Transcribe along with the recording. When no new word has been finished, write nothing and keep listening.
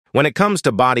When it comes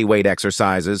to body weight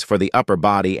exercises for the upper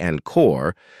body and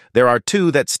core, there are two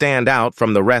that stand out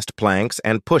from the rest planks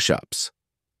and push-ups.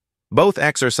 Both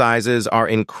exercises are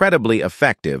incredibly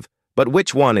effective, but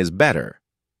which one is better?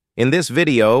 In this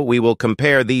video, we will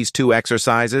compare these two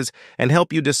exercises and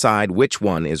help you decide which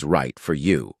one is right for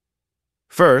you.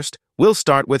 First, we'll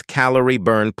start with calorie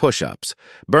burn push-ups.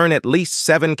 Burn at least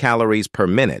 7 calories per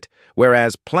minute,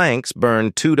 whereas planks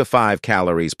burn 2 to 5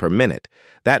 calories per minute.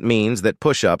 That means that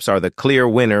push-ups are the clear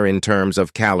winner in terms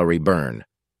of calorie burn.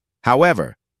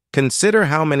 However, consider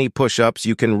how many push-ups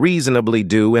you can reasonably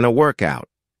do in a workout.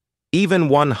 Even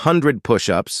 100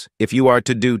 push-ups, if you are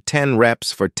to do 10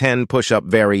 reps for 10 push-up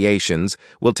variations,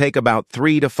 will take about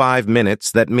 3 to 5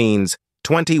 minutes. That means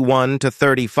 21 to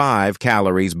 35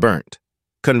 calories burnt.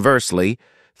 Conversely,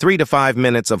 3 to 5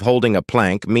 minutes of holding a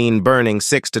plank mean burning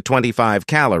 6 to 25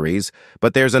 calories,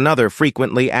 but there's another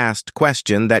frequently asked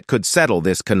question that could settle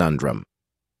this conundrum.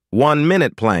 1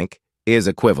 minute plank is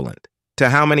equivalent to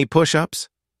how many push-ups?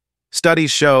 Studies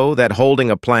show that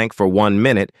holding a plank for 1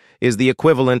 minute is the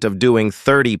equivalent of doing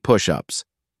 30 push-ups.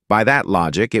 By that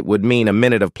logic, it would mean a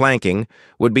minute of planking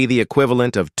would be the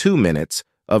equivalent of 2 minutes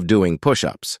of doing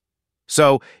push-ups.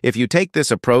 So, if you take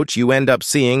this approach, you end up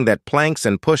seeing that planks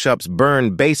and push-ups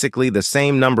burn basically the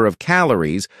same number of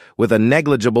calories with a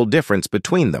negligible difference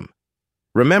between them.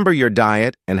 Remember your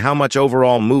diet and how much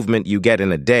overall movement you get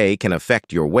in a day can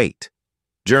affect your weight.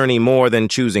 Journey more than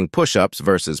choosing push-ups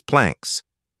versus planks.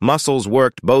 Muscles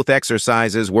worked, both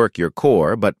exercises work your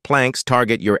core, but planks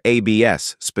target your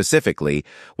ABS specifically,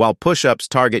 while push-ups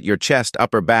target your chest,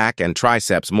 upper back, and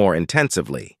triceps more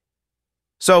intensively.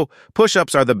 So,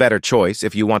 push-ups are the better choice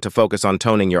if you want to focus on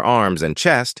toning your arms and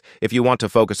chest, if you want to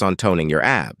focus on toning your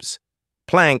abs.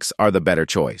 Planks are the better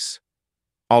choice.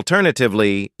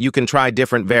 Alternatively, you can try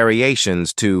different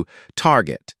variations to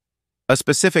target a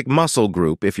specific muscle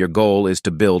group if your goal is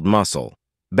to build muscle.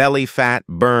 Belly fat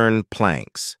burn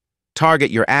planks.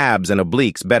 Target your abs and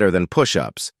obliques better than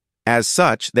push-ups. As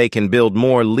such, they can build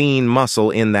more lean muscle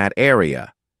in that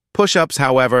area. Push-ups,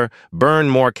 however, burn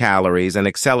more calories and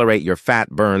accelerate your fat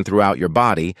burn throughout your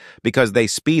body because they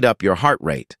speed up your heart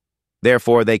rate.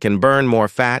 Therefore, they can burn more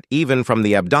fat even from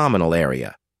the abdominal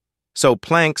area. So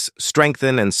planks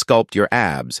strengthen and sculpt your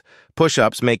abs.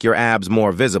 Push-ups make your abs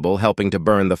more visible, helping to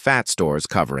burn the fat stores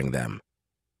covering them.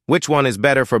 Which one is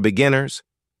better for beginners?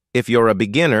 If you're a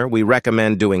beginner, we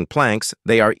recommend doing planks.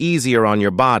 They are easier on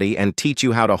your body and teach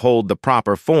you how to hold the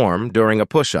proper form during a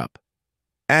push-up.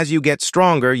 As you get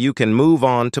stronger, you can move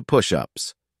on to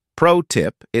push-ups. Pro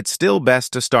tip, it's still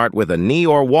best to start with a knee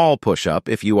or wall push-up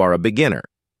if you are a beginner.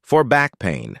 For back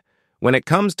pain. When it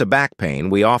comes to back pain,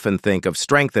 we often think of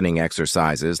strengthening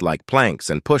exercises like planks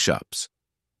and push-ups.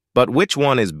 But which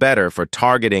one is better for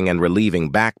targeting and relieving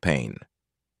back pain?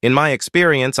 In my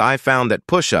experience, I found that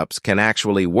push-ups can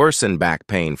actually worsen back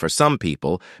pain for some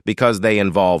people because they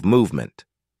involve movement.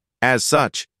 As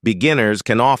such, beginners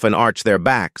can often arch their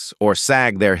backs or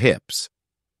sag their hips.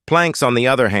 Planks, on the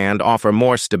other hand, offer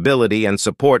more stability and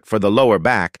support for the lower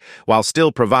back while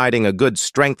still providing a good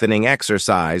strengthening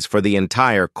exercise for the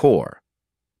entire core.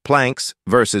 Planks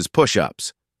versus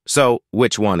push-ups. So,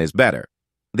 which one is better?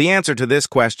 The answer to this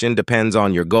question depends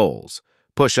on your goals.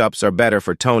 Push-ups are better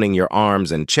for toning your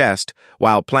arms and chest,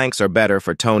 while planks are better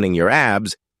for toning your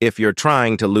abs if you're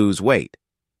trying to lose weight.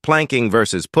 Planking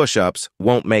versus push-ups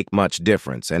won't make much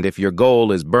difference, and if your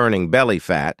goal is burning belly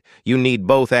fat, you need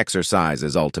both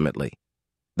exercises ultimately.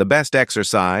 The best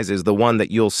exercise is the one that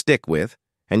you'll stick with,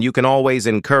 and you can always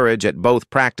encourage at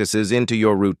both practices into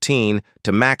your routine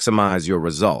to maximize your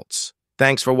results.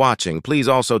 Thanks for watching. Please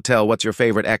also tell what's your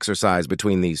favorite exercise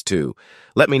between these two.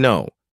 Let me know.